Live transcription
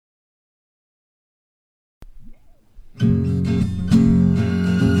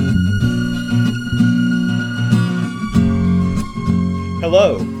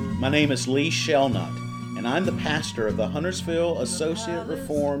Hello, my name is Lee Shelnut, and I'm the pastor of the Huntersville Associate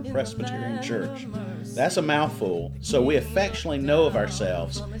Reformed Presbyterian Church. That's a mouthful, so we affectionately know of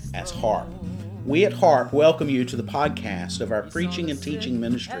ourselves as HARP. We at HARP welcome you to the podcast of our preaching and teaching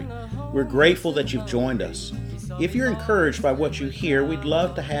ministry. We're grateful that you've joined us. If you're encouraged by what you hear, we'd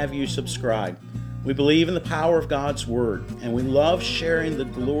love to have you subscribe. We believe in the power of God's Word, and we love sharing the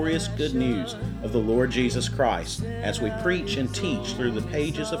glorious good news of the Lord Jesus Christ as we preach and teach through the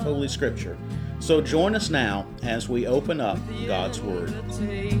pages of Holy Scripture. So join us now as we open up God's Word.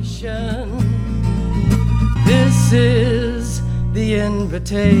 This is the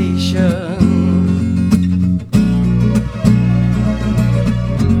invitation.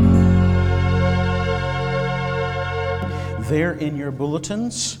 There in your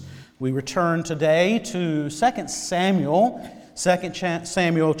bulletins, we return today to 2 Samuel. 2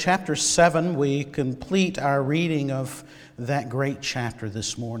 Samuel chapter 7, we complete our reading of that great chapter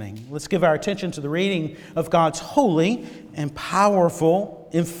this morning. Let's give our attention to the reading of God's holy and powerful,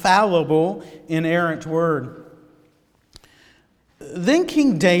 infallible, inerrant word. Then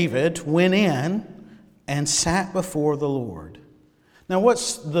King David went in and sat before the Lord. Now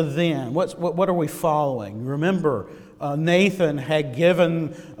what's the then? What are we following? Remember, Nathan had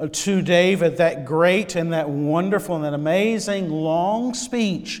given to David that great and that wonderful and that amazing long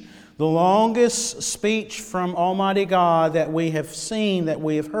speech, the longest speech from Almighty God that we have seen, that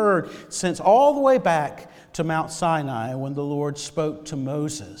we have heard since all the way back to Mount Sinai when the Lord spoke to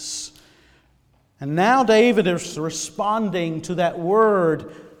Moses. And now David is responding to that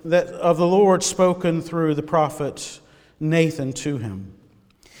word that of the Lord spoken through the prophet Nathan to him.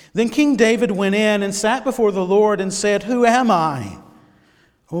 Then King David went in and sat before the Lord and said, "Who am I,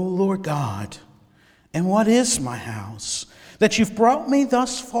 O Lord God, and what is my house, that you've brought me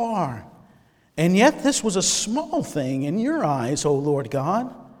thus far? And yet this was a small thing in your eyes, O Lord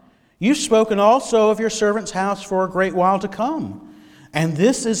God. You've spoken also of your servant's house for a great while to come. And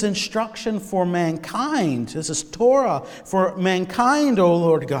this is instruction for mankind. This is Torah for mankind, O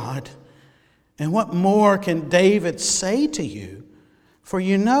Lord God. And what more can David say to you? For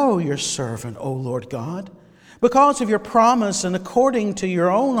you know your servant, O Lord God. Because of your promise and according to your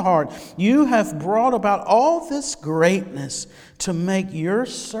own heart, you have brought about all this greatness to make your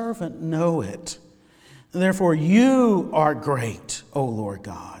servant know it. Therefore you are great, O Lord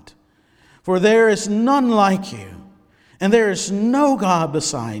God. For there is none like you, and there is no God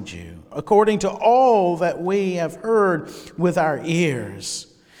beside you, according to all that we have heard with our ears.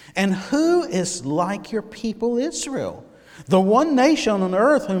 And who is like your people Israel? The one nation on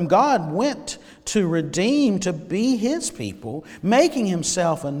earth whom God went to redeem to be His people, making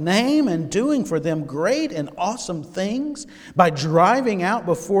Himself a name and doing for them great and awesome things by driving out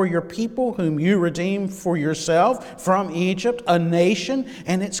before your people whom you redeemed for yourself from Egypt, a nation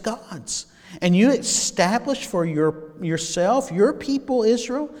and its gods. And you established for yourself, your people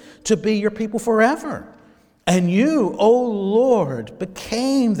Israel, to be your people forever. And you, O Lord,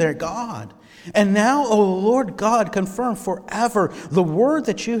 became their God. And now, O Lord God, confirm forever the word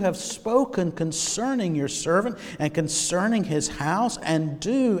that you have spoken concerning your servant and concerning his house, and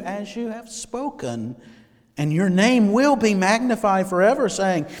do as you have spoken. And your name will be magnified forever,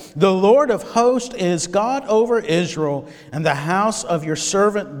 saying, the Lord of hosts is God over Israel, and the house of your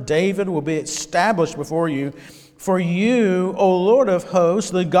servant David will be established before you. For you, O Lord of hosts,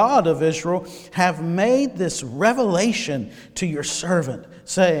 the God of Israel, have made this revelation to your servant,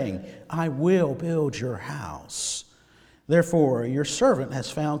 saying, I will build your house. Therefore, your servant has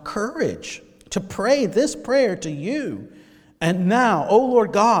found courage to pray this prayer to you. And now, O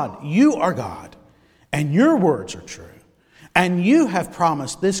Lord God, you are God, and your words are true. And you have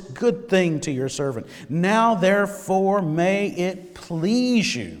promised this good thing to your servant. Now, therefore, may it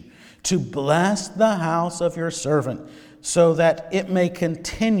please you to bless the house of your servant, so that it may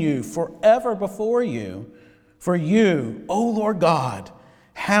continue forever before you. For you, O Lord God,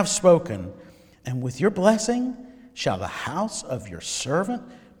 have spoken, and with your blessing shall the house of your servant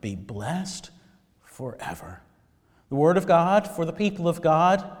be blessed forever. The word of God for the people of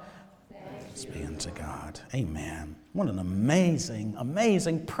God. Thanks be unto God. Amen. What an amazing,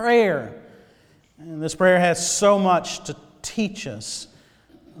 amazing prayer. And this prayer has so much to teach us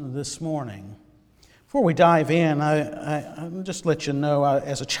this morning. Before we dive in, I'll just let you know,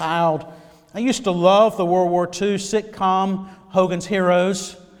 as a child, I used to love the World War II sitcom Hogan's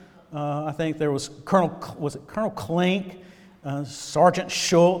Heroes. I think there was Colonel Klink, Sergeant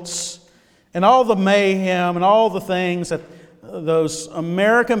Schultz, and all the mayhem and all the things that those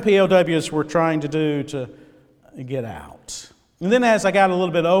American POWs were trying to do to get out. And then as I got a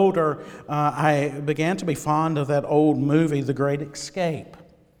little bit older, I began to be fond of that old movie, The Great Escape.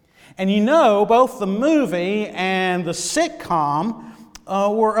 And you know, both the movie and the sitcom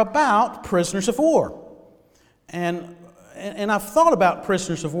were about prisoners of war. And I've thought about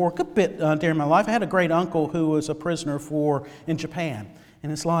prisoners of war a good bit during my life. I had a great uncle who was a prisoner of war in Japan. And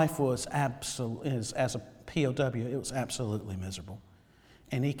his life was as a POW, it was absolutely miserable.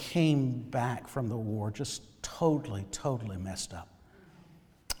 And he came back from the war just totally messed up.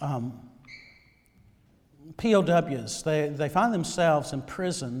 POWs, they find themselves in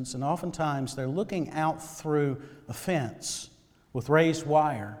prisons, and oftentimes they're looking out through a fence with raised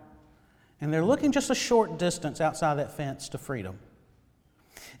wire, and they're looking just a short distance outside that fence to freedom.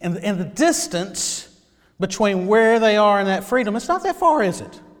 And the distance between where they are and that freedom, it's not that far, is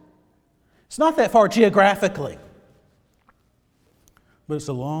it? It's not that far geographically. But it's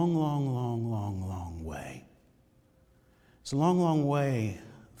a long way. It's a long way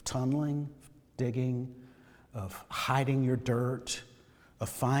of tunneling, of digging, of hiding your dirt, of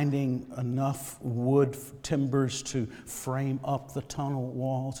finding enough wood timbers to frame up the tunnel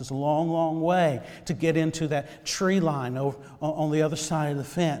walls. It's a long way to get into that tree line on the other side of the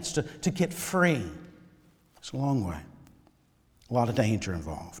fence, to get free. It's a long way. A lot of danger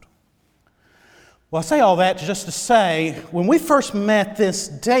involved. Well, I say all that just to say, when we first met this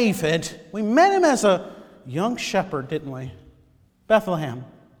David, we met him as a young shepherd, didn't we? Bethlehem.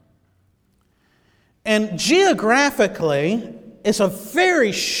 And geographically, it's a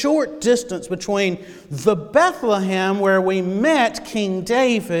very short distance between the Bethlehem where we met King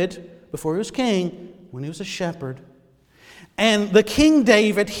David before he was king, when he was a shepherd, and the King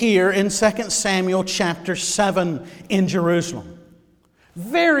David here in 2 Samuel chapter 7 in Jerusalem.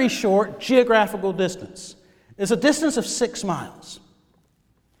 Very short geographical distance. It's a distance of 6 miles.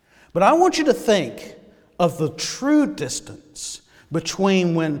 But I want you to think of the true distance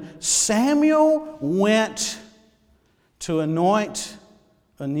between when Samuel went to anoint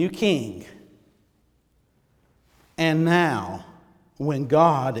a new king and now when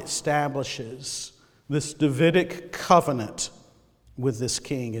God establishes this Davidic covenant with this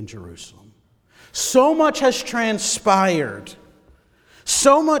king in Jerusalem. So much has transpired.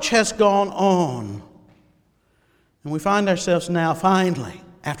 So much has gone on. And we find ourselves now finally,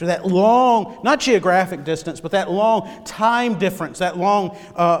 after that long, not geographic distance, but that long time difference, that long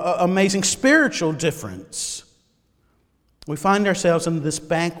amazing spiritual difference, we find ourselves in this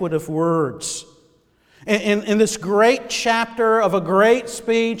banquet of words. In this great chapter of a great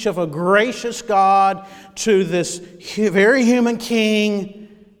speech of a gracious God to this very human king,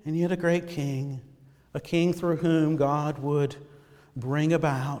 and yet a great king, a king through whom God would bring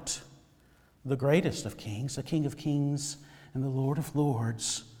about the greatest of kings, the King of Kings and the Lord of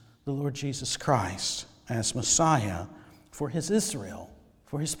Lords, the Lord Jesus Christ as Messiah for His Israel,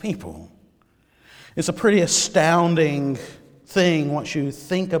 for His people. It's a pretty astounding thing once you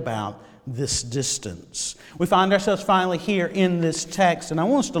think about this distance. We find ourselves finally here in this text, and I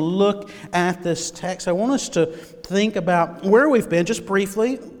want us to look at this text. I want us to think about where we've been just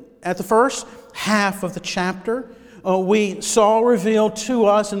briefly at the first half of the chapter. We saw revealed to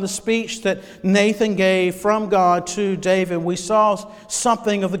us in the speech that Nathan gave from God to David. We saw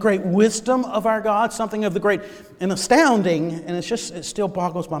something of the great wisdom of our God, something of the great and astounding, and it still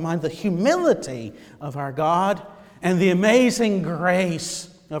boggles my mind, the humility of our God and the amazing grace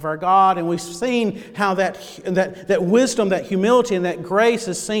of our God. And we've seen how that wisdom, that humility, and that grace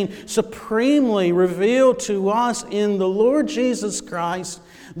is seen supremely revealed to us in the Lord Jesus Christ,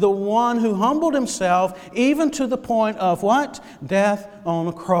 the one who humbled Himself even to the point of what? Death on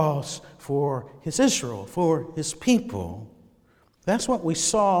a cross for His Israel, for His people. That's what we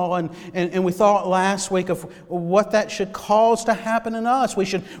saw, and we thought last week of what that should cause to happen in us. We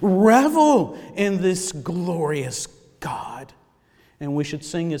should revel in this glorious God, and we should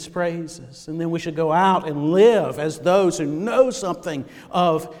sing His praises, and then we should go out and live as those who know something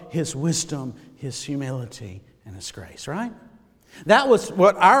of His wisdom, His humility, and His grace, right? That was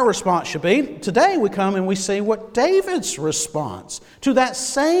what our response should be. Today we come and we see what David's response to that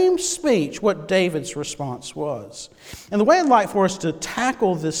same speech, what David's response was. And the way I'd like for us to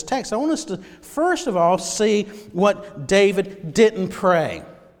tackle this text, I want us to first of all see what David didn't pray,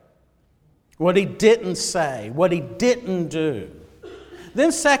 what he didn't say, what he didn't do.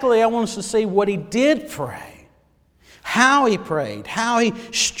 Then secondly, I want us to see what he did pray, how he prayed, how he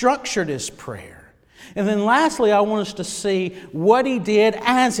structured his prayer. And then lastly, I want us to see what he did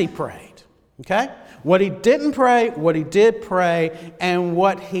as he prayed. Okay? What he didn't pray, what he did pray, and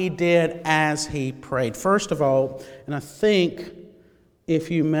what he did as he prayed. First of all, and I think if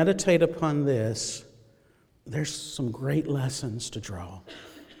you meditate upon this, there's some great lessons to draw.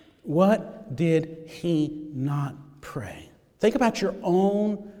 What did he not pray? Think about your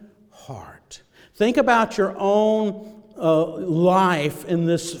own heart. Think about your own life in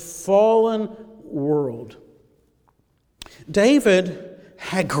this fallen world. David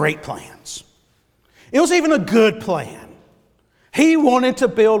had great plans. It was even a good plan. He wanted to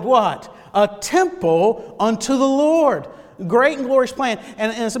build what? A temple unto the Lord. Great and glorious plan.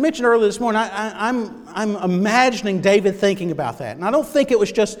 And as I mentioned earlier this morning, I'm imagining David thinking about that. And I don't think it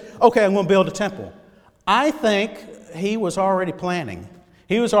was just, okay, I'm going to build a temple. I think he was already planning.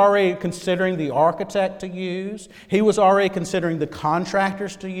 He was already considering the architect to use. He was already considering the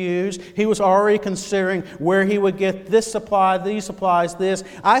contractors to use. He was already considering where he would get this supply, these supplies, this.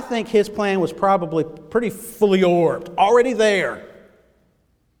 I think his plan was probably pretty fully orbed, already there.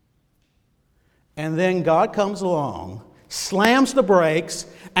 And then God comes along, slams the brakes,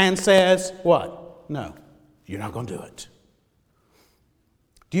 and says, what? No, you're not going to do it.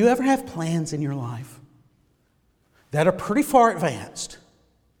 Do you ever have plans in your life that are pretty far advanced?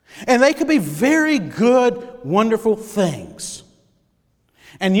 And they could be very good, wonderful things.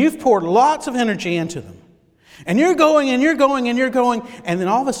 And you've poured lots of energy into them. And you're going, and you're going, and you're going, and then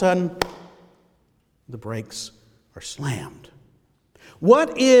all of a sudden, the brakes are slammed.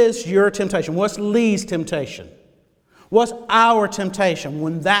 What is your temptation? What's Lee's temptation? What's our temptation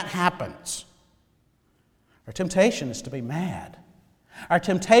when that happens? Our temptation is to be mad. Our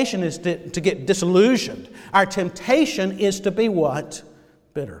temptation is to get disillusioned. Our temptation is to be what?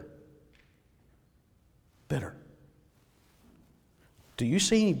 Bitter. Bitter. Do you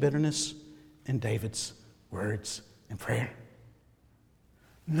see any bitterness in David's words and prayer?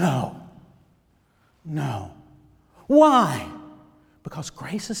 No. No. Why? Because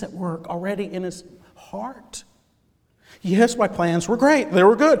grace is at work already in his heart. Yes, my plans were great. They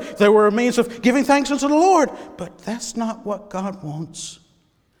were good. They were a means of giving thanks unto the Lord. But that's not what God wants.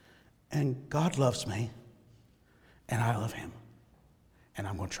 And God loves me. And I love him. And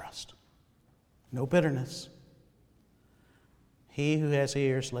I'm going to trust. No bitterness. He who has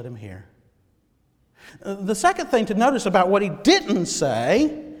ears, let him hear. The second thing to notice about what he didn't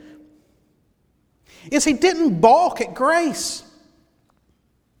say is he didn't balk at grace.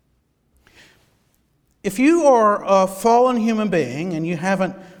 If you are a fallen human being and you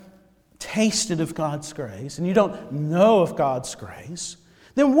haven't tasted of God's grace and you don't know of God's grace,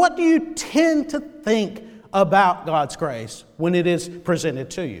 then what do you tend to think about God's grace when it is presented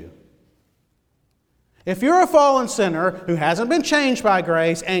to you? If you're a fallen sinner who hasn't been changed by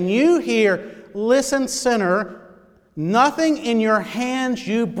grace and you hear, listen, sinner, nothing in your hands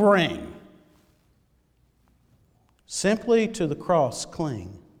you bring, simply to the cross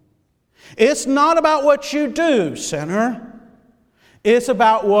cling. It's not about what you do, sinner. It's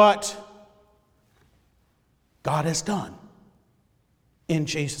about what God has done in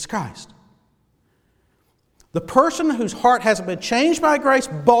Jesus Christ. The person whose heart hasn't been changed by grace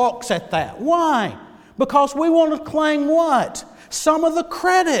balks at that. Why? Because we want to claim what? Some of the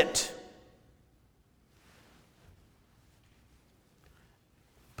credit.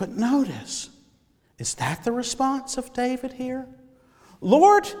 But notice, is that the response of David here?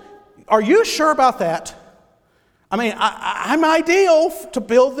 Lord, are you sure about that? I mean, I'm ideal to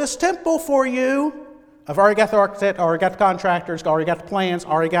build this temple for you. I've already got the architect, already got the contractors, already got the plans,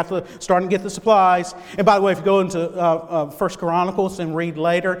 already got starting to get the supplies. And by the way, if you go into 1 Chronicles and read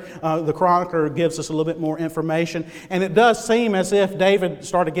later, the chronicler gives us a little bit more information. And it does seem as if David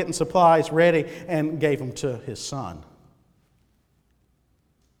started getting supplies ready and gave them to his son.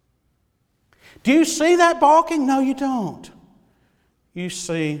 Do you see that balking? No, you don't. You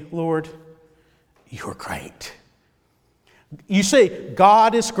see, Lord, you're great. You see,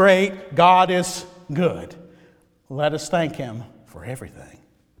 God is great. God is good. Let us thank him for everything.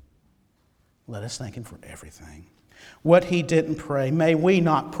 Let us thank him for everything. What he didn't pray, may we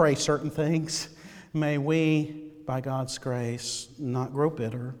not pray certain things. May we, by God's grace, not grow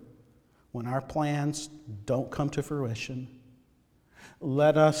bitter when our plans don't come to fruition.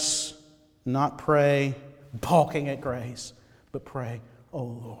 Let us not pray balking at grace, but pray, oh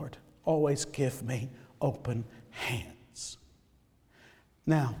Lord, always give me open hands.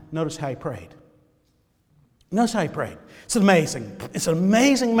 Now, notice how he prayed. Notice how he prayed. It's amazing. It's an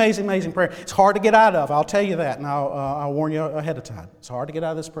amazing, amazing, amazing prayer. It's hard to get out of. I'll tell you that, and I'll warn you ahead of time. It's hard to get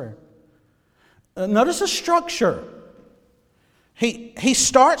out of this prayer. Notice the structure. He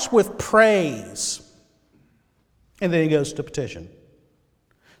starts with praise, and then he goes to petition.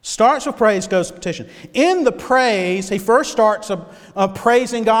 Starts with praise, goes to petition. In the praise, he first starts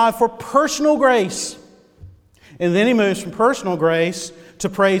praising God for personal grace. And then he moves from personal grace to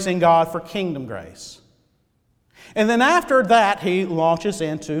praising God for kingdom grace. And then after that, he launches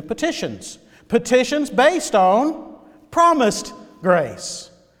into petitions. Petitions based on promised grace.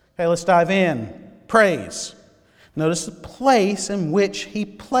 Okay, let's dive in. Praise. Notice the place in which he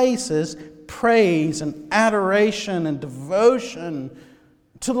places praise and adoration and devotion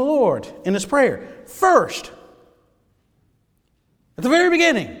to the Lord in his prayer. First, at the very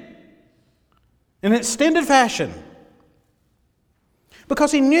beginning, in an extended fashion,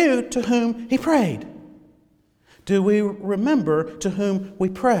 because he knew to whom he prayed. Do we remember to whom we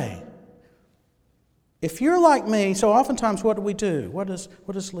pray? If you're like me, so oftentimes what do we do? What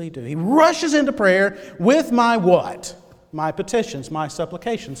does Lee do? He rushes into prayer with my what? My petitions, my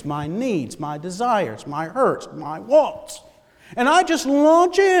supplications, my needs, my desires, my hurts, my wants. And I just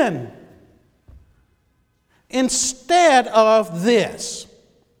launch in. Instead of this,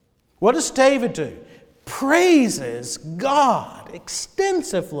 what does David do? Praises God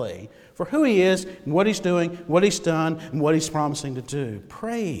extensively for who he is and what he's doing, what he's done, and what he's promising to do.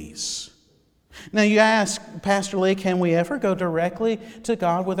 Praise. Now you ask, Pastor Lee, can we ever go directly to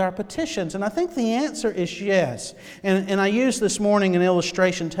God with our petitions? And I think the answer is yes. And I used this morning an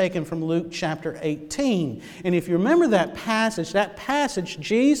illustration taken from Luke chapter 18. And if you remember that passage,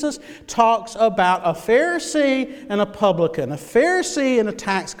 Jesus talks about a Pharisee and a publican, a Pharisee and a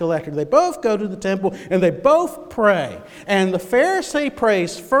tax collector. They both go to the temple and they both pray. And the Pharisee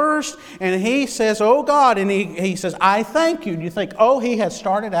prays first and he says, oh God, and he says, I thank you. And you think, oh, he has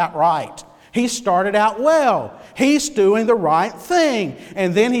started out right. He started out well. He's doing the right thing.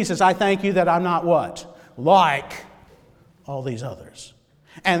 And then he says, I thank you that I'm not what? Like all these others.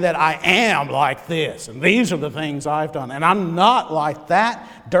 And that I am like this. And these are the things I've done. And I'm not like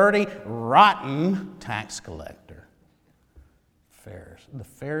that dirty, rotten tax collector. The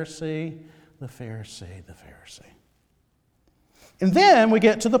Pharisee. And then we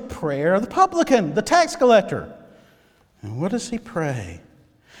get to the prayer of the publican, the tax collector. And what does he pray?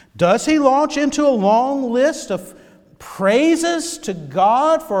 Does he launch into a long list of praises to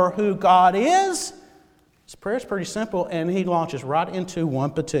God for who God is? His prayer is pretty simple, and he launches right into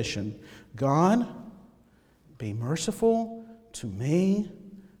one petition. God, be merciful to me,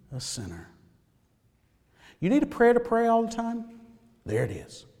 a sinner. You need a prayer to pray all the time? There it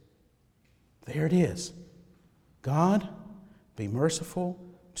is. There it is. God, be merciful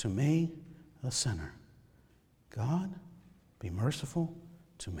to me, a sinner. God, be merciful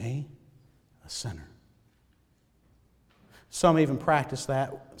to me, a sinner. Some even practice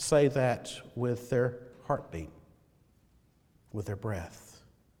that, say that with their heartbeat, with their breath.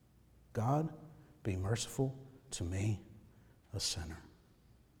 God, be merciful to me, a sinner.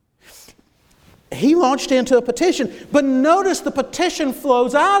 He launched into a petition, but notice the petition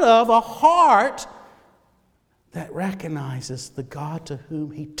flows out of a heart that recognizes the God to whom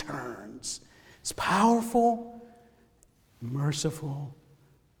he turns. It's powerful, merciful,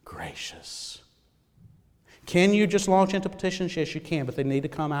 gracious. Can you just launch into petitions? Yes, you can, but they need to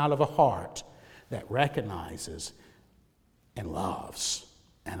come out of a heart that recognizes and loves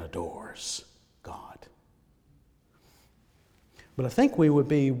and adores God. But I think we would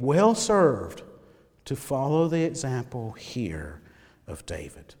be well served to follow the example here of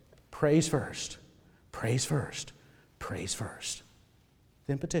David. Praise first, praise first, praise first,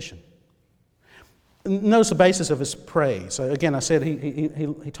 then petition. Notice the basis of his praise. Again, I said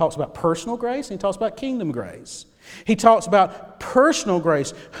he talks about personal grace and he talks about kingdom grace. He talks about personal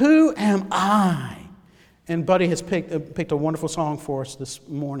grace. Who am I? And Buddy has picked a wonderful song for us this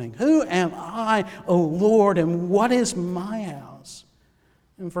morning. Who am I, O Lord, and what is my house?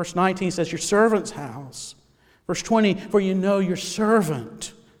 In verse 19 he says, your servant's house. Verse 20, for you know your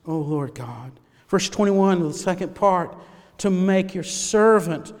servant, O Lord God. Verse 21, the second part, to make your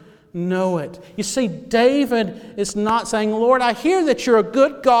servant know it. You see, David is not saying, Lord, I hear that you're a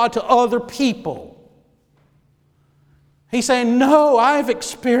good God to other people. He's saying, no, I've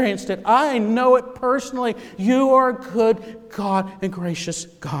experienced it. I know it personally. You are a good God and gracious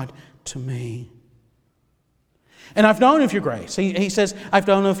God to me. And I've known of your grace. He says, I've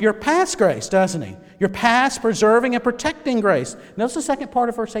known of your past grace, doesn't he? Your past preserving and protecting grace. Notice the second part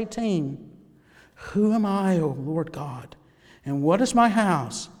of verse 18. Who am I, O Lord God? And what is my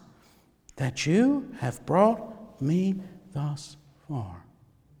house? That you have brought me thus far.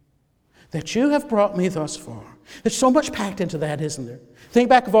 That you have brought me thus far. There's so much packed into that, isn't there? Think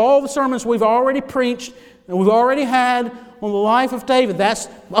back of all the sermons we've already preached and we've already had on the life of David. That's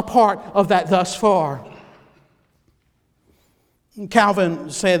a part of that thus far. Calvin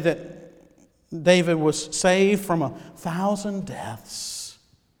said that David was saved from 1,000 deaths.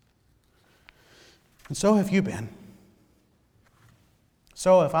 And so have you been.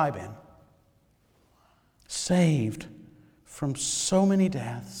 So have I been. saved from so many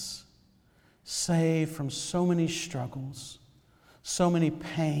deaths, saved from so many struggles, so many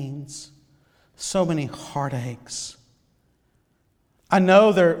pains, so many heartaches. I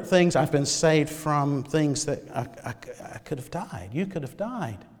know there are things I've been saved from, things that I could have died. You could have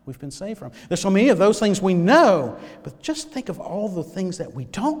died. We've been saved from. There's so many of those things we know, but just think of all the things that we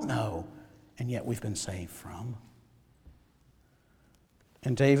don't know, and yet we've been saved from.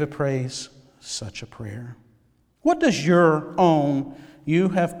 And David prays such a prayer. What does your own, "You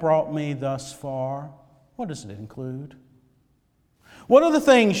have brought me thus far," what does it include? What are the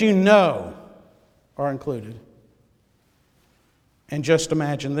things you know are included? And just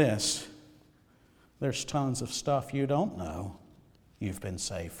imagine this. There's tons of stuff you don't know you've been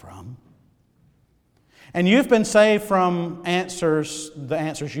saved from. And you've been saved from the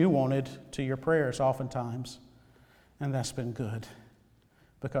answers you wanted to your prayers oftentimes. And that's been good,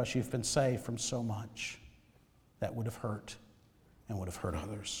 because you've been saved from so much that would have hurt and would have hurt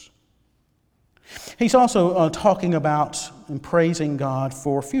others. He's also talking about and praising God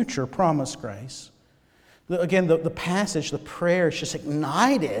for future promised grace. Again, the passage, the prayer is just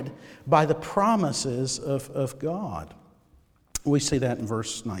ignited by the promises of God. We see that in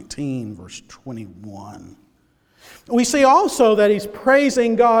verse 19, verse 21. We see also that he's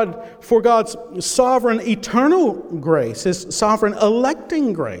praising God for God's sovereign eternal grace, his sovereign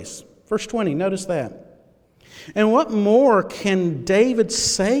electing grace. Verse 20, notice that. "And what more can David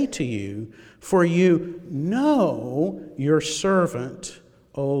say to you? For you know your servant,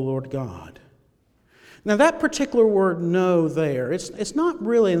 O Lord God." Now that particular word "know" there, it's not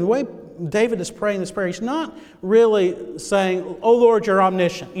really, in the way David is praying this prayer, he's not really saying, "Oh Lord, you're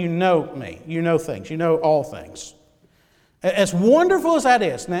omniscient. You know me. You know things. You know all things." As wonderful as that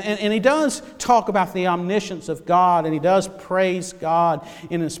is, and he does talk about the omniscience of God, and he does praise God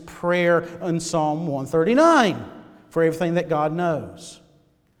in his prayer in Psalm 139 for everything that God knows.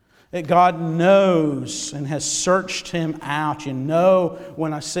 That God knows and has searched him out. You know,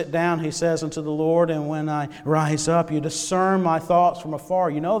 when I sit down, he says unto the Lord, and when I rise up, you discern my thoughts from afar.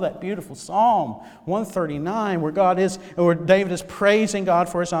 You know that beautiful Psalm 139 where David is praising God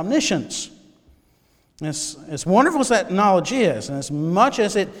for his omniscience. As wonderful as that knowledge is, and as much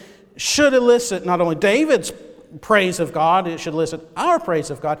as it should elicit not only David's praise of God, it should elicit our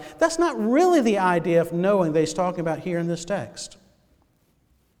praise of God, that's not really the idea of knowing that he's talking about here in this text.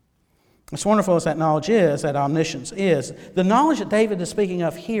 As wonderful as that knowledge is, that omniscience is, the knowledge that David is speaking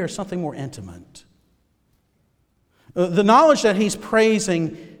of here is something more intimate. The knowledge that he's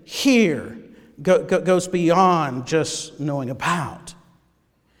praising here goes beyond just knowing about.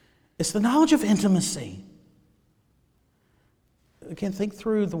 It's the knowledge of intimacy. Again, think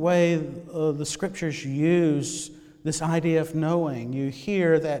through the way the Scriptures use this idea of knowing. You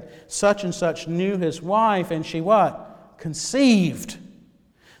hear that such and such knew his wife, and she what? Conceived.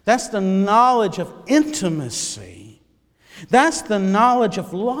 That's the knowledge of intimacy. That's the knowledge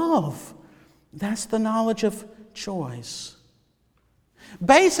of love. That's the knowledge of choice.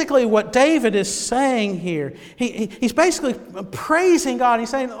 Basically, what David is saying here, he's basically praising God.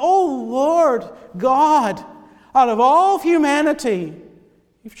 He's saying, "Oh Lord God, out of all of humanity,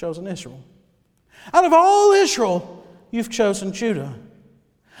 you've chosen Israel. Out of all Israel, you've chosen Judah.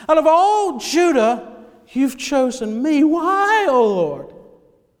 Out of all Judah, you've chosen me. Why, O Lord?"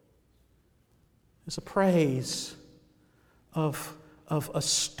 It's a praise of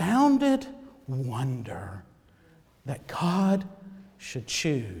astounded wonder that God should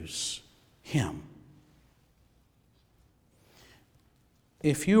choose him.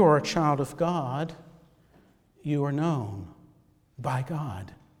 If you are a child of God, you are known by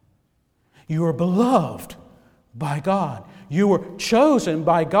God. You are beloved by God. You were chosen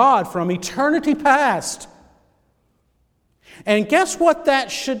by God from eternity past. And guess what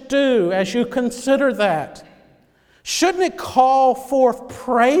that should do as you consider that? Shouldn't it call forth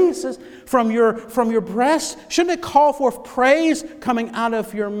praises from your breast? Shouldn't it call forth praise coming out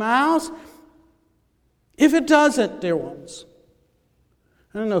of your mouths? If it doesn't, dear ones,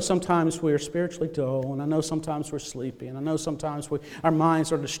 and I know sometimes we're spiritually dull, and I know sometimes we're sleepy, and I know sometimes our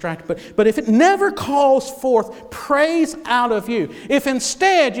minds are distracted, but if it never calls forth praise out of you, if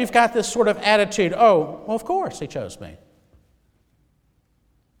instead you've got this sort of attitude, "Oh, well, of course he chose me.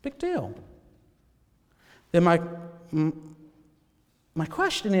 Big deal." Then my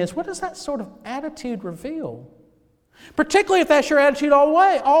question is, what does that sort of attitude reveal? Particularly if that's your attitude all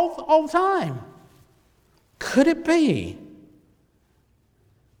the time. Could it be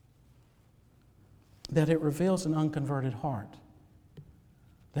that it reveals an unconverted heart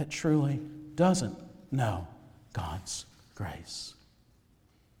that truly doesn't know God's grace?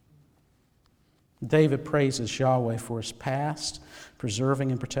 David praises Yahweh for His past,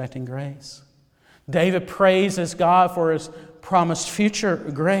 preserving and protecting grace. David praises God for His promised future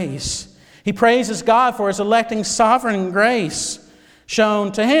grace. He praises God for His electing sovereign grace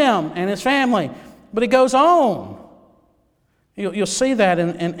shown to him and his family. But he goes on. You'll see that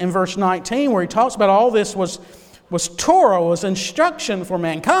in verse 19 where he talks about all this was Torah, was instruction for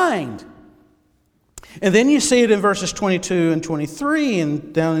mankind. And then you see it in verses 22 and 23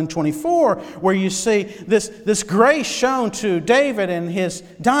 and down in 24 where you see this grace shown to David and his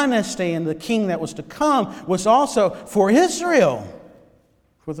dynasty and the king that was to come was also for Israel,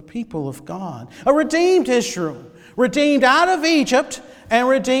 for the people of God. A redeemed Israel, redeemed out of Egypt and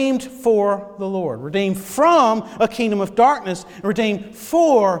redeemed for the Lord. Redeemed from a kingdom of darkness, redeemed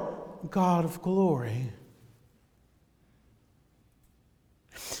for God of glory.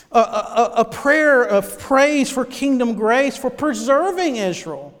 A prayer of praise for kingdom grace, for preserving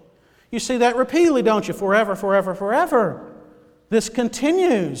Israel. You see that repeatedly, don't you? Forever, forever, forever. This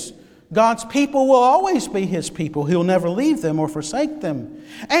continues. God's people will always be His people. He'll never leave them or forsake them.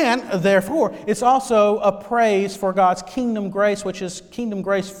 And therefore, it's also a praise for God's kingdom grace, which is kingdom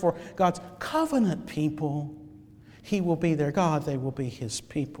grace for God's covenant people. He will be their God. They will be His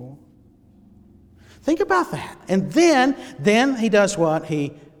people. Think about that. And then he does what?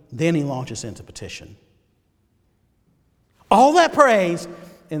 Then he launches into petition. All that praise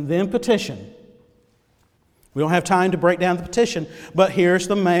and then petition. We don't have time to break down the petition, but here's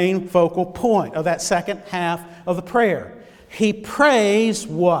the main focal point of that second half of the prayer. He prays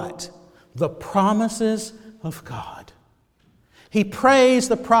what? The promises of God. He prays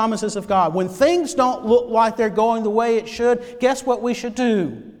the promises of God. When things don't look like they're going the way it should, guess what we should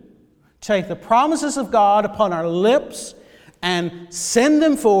do? Take the promises of God upon our lips and send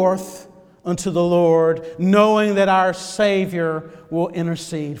them forth unto the Lord, knowing that our Savior will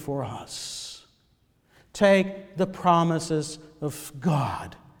intercede for us. Take the promises of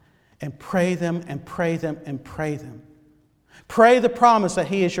God and pray them and pray them and pray them. Pray the promise that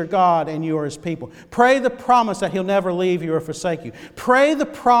He is your God and you are His people. Pray the promise that He'll never leave you or forsake you. Pray the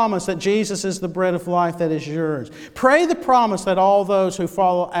promise that Jesus is the bread of life that is yours. Pray the promise that all those who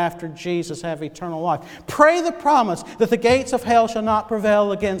follow after Jesus have eternal life. Pray the promise that the gates of hell shall not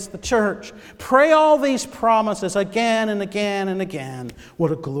prevail against the church. Pray all these promises again and again and again.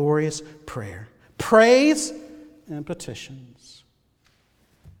 What a glorious prayer. Praise and petitions.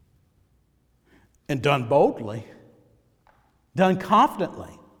 And done boldly. Done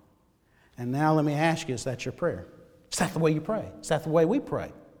confidently. And now let me ask you, is that your prayer? Is that the way you pray? Is that the way we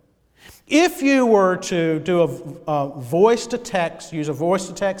pray? If you were to do a voice-to-text, use a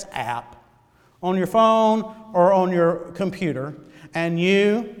voice-to-text app on your phone or on your computer, and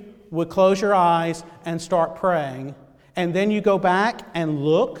you would close your eyes and start praying, and then you go back and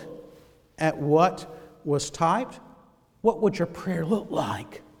look at what was typed, what would your prayer look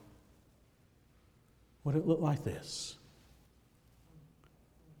like? Would it look like this?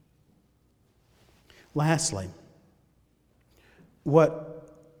 Lastly,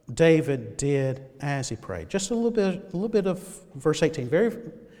 what David did as he prayed. Just a little bit of verse 18.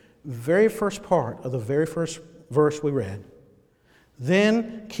 Very first part of the very first verse we read.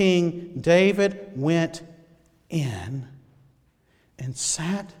 Then King David went in and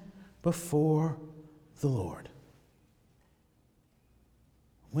sat before the Lord.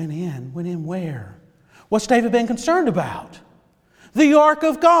 Went in where? What's David been concerned about? The Ark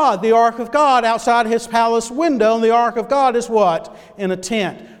of God. The Ark of God outside his palace window. And the Ark of God is what? In a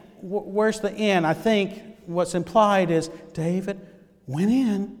tent. Where's the in? I think what's implied is David went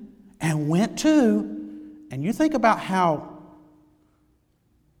in and went to. And you think about how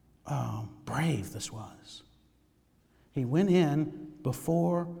brave this was. He went in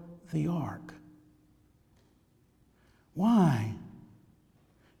before the Ark. Why?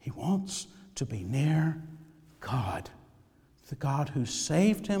 He wants to be near God. The God who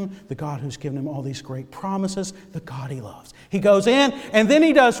saved him, the God who's given him all these great promises, the God he loves. He goes in, and then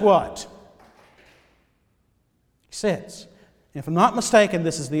he does what? He sits. If I'm not mistaken,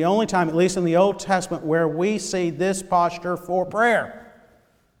 this is the only time, at least in the Old Testament, where we see this posture for prayer.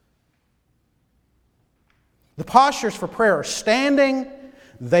 The postures for prayer are standing,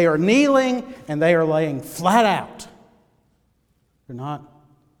 they are kneeling, and they are laying flat out. They're not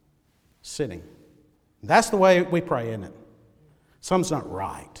sitting. That's the way we pray, isn't it? Something's not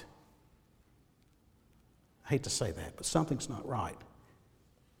right. I hate to say that, but something's not right.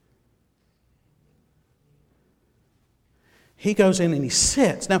 He goes in and he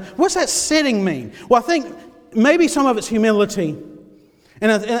sits. Now, what's that sitting mean? Well, I think maybe some of it's humility.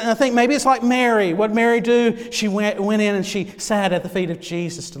 And I think maybe it's like Mary. What did Mary do? She went in and she sat at the feet of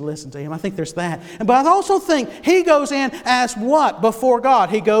Jesus to listen to him. I think there's that. But I also think he goes in as what before God?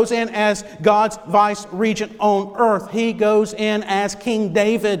 He goes in as God's vice regent on earth. He goes in as King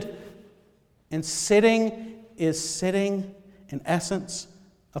David. And sitting in essence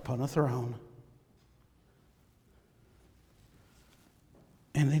upon a throne.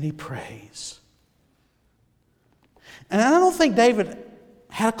 And then he prays. And I don't think David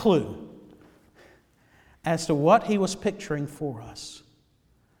had a clue as to what he was picturing for us.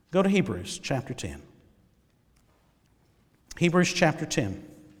 Go to Hebrews chapter 10. Hebrews chapter 10.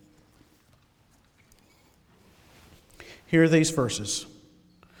 Here are these verses.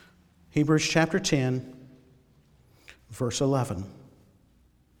 Hebrews chapter 10, verse 11.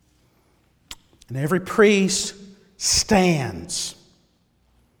 And every priest stands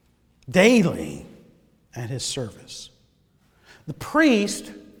daily at his service. The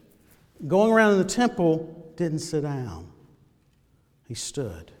priest going around in the temple didn't sit down. He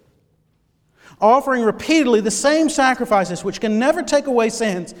stood, offering repeatedly the same sacrifices which can never take away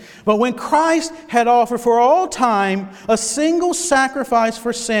sins. But when Christ had offered for all time a single sacrifice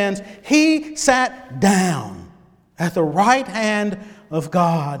for sins, he sat down at the right hand of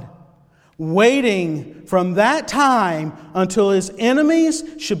God, waiting from that time until his enemies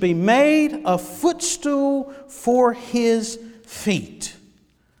should be made a footstool for his feet.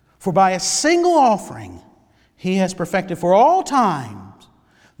 For by a single offering he has perfected for all times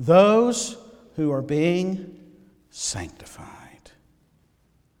those who are being sanctified.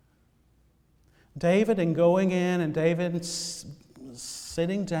 David, in going in and David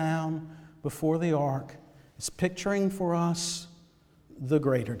sitting down before the ark, is picturing for us the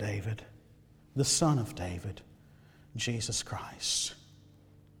greater David, the Son of David, Jesus Christ.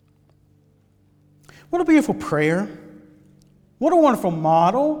 What a beautiful prayer. What a wonderful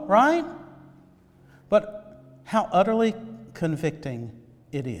model, right? But how utterly convicting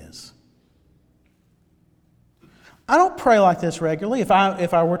it is. I don't pray like this regularly. If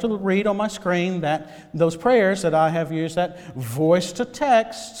I were to read on my screen those prayers that I have used that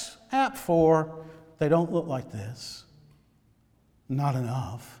voice-to-text app for, they don't look like this. Not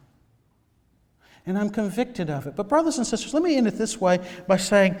enough. And I'm convicted of it. But brothers and sisters, let me end it this way by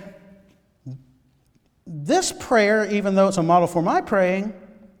saying, this prayer, even though it's a model for my praying,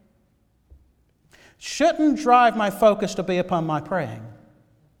 shouldn't drive my focus to be upon my praying.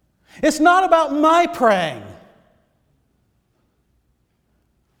 It's not about my praying.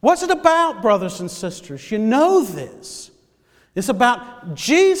 What's it about, brothers and sisters? You know this. It's about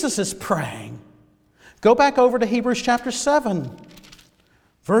Jesus' praying. Go back over to Hebrews chapter 7,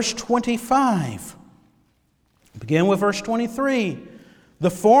 verse 25. Begin with verse 23.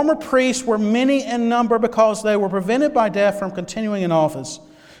 The former priests were many in number because they were prevented by death from continuing in office.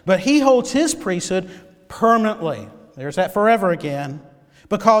 But he holds his priesthood permanently. There's that forever again.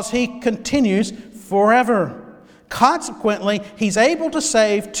 Because he continues forever. Consequently, he's able to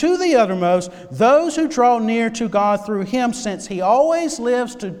save to the uttermost those who draw near to God through him, since he always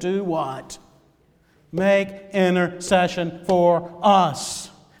lives to do what? Make intercession for us.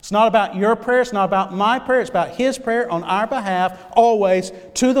 It's not about your prayer. It's not about my prayer. It's about his prayer on our behalf, always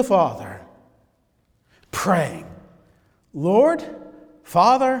to the Father. Praying, Lord,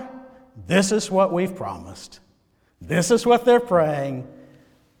 Father, this is what we've promised. This is what they're praying.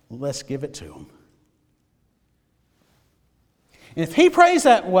 Let's give it to them. And if he prays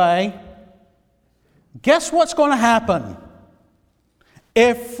that way, guess what's going to happen?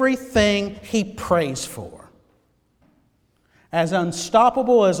 Everything he prays for. As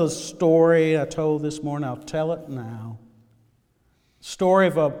unstoppable as a story I told this morning, I'll tell it now. Story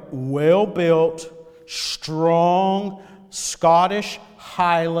of a well-built, strong, Scottish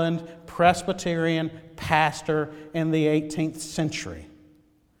Highland Presbyterian pastor in the 18th century.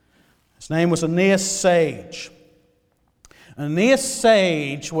 His name was Aeneas Sage. Aeneas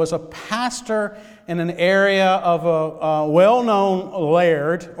Sage was a pastor in an area of a well-known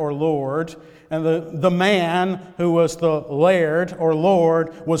laird or lord. And the man who was the laird or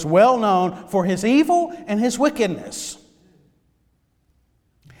lord was well known for his evil and his wickedness.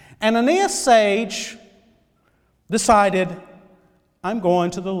 And Aeneas Sage decided, I'm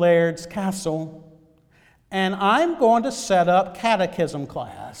going to the laird's castle and I'm going to set up catechism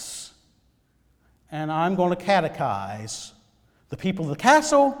class. And I'm going to catechize the people of the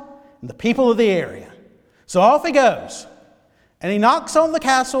castle and the people of the area. So off he goes. And he knocks on the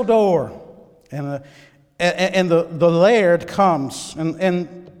castle door. And the laird comes.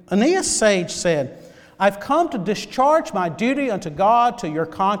 And Aeneas Sage said, I've come to discharge my duty unto God, to your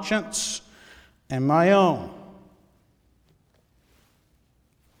conscience, and my own.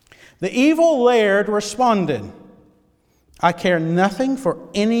 The evil laird responded, I care nothing for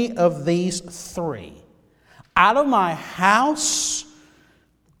any of these three. Out of my house,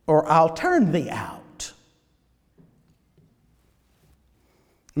 or I'll turn thee out.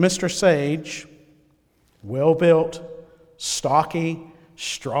 Mr. Sage, well-built, stocky,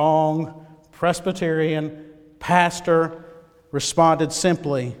 strong, Presbyterian pastor, responded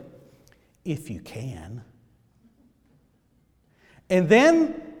simply, if you can. And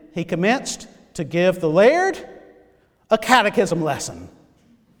then he commenced to give the laird a catechism lesson.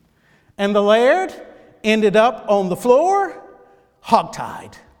 And the laird ended up on the floor,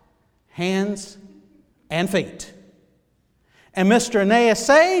 hogtied, hands and feet. And Mr. Aeneas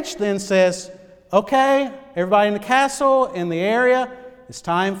Sage then says, okay, everybody in the castle, in the area, it's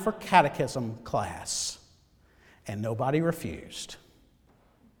time for catechism class. And nobody refused.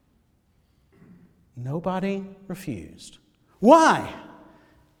 Nobody refused. Why?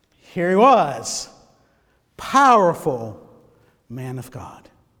 Here he was, powerful man of God.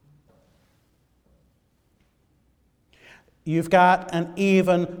 You've got an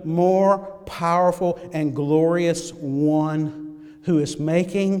even more powerful and glorious one who is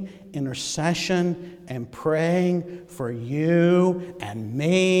making intercession and praying for you and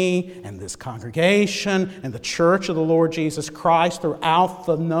me and this congregation and the church of the Lord Jesus Christ throughout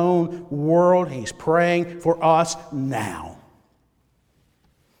the known world. He's praying for us now.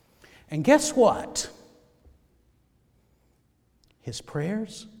 And guess what? His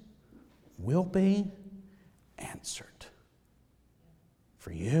prayers will be answered.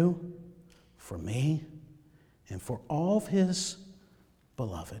 For you, for me, and for all of His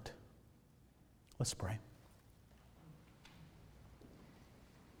beloved. Let's pray.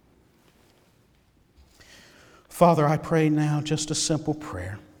 Father, I pray now just a simple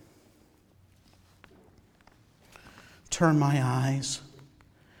prayer. Turn my eyes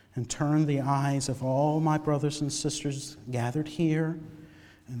and turn the eyes of all my brothers and sisters gathered here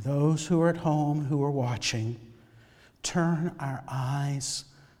and those who are at home who are watching. Turn our eyes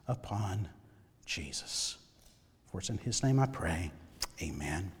upon Jesus. For it's in His name I pray.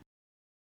 Amen.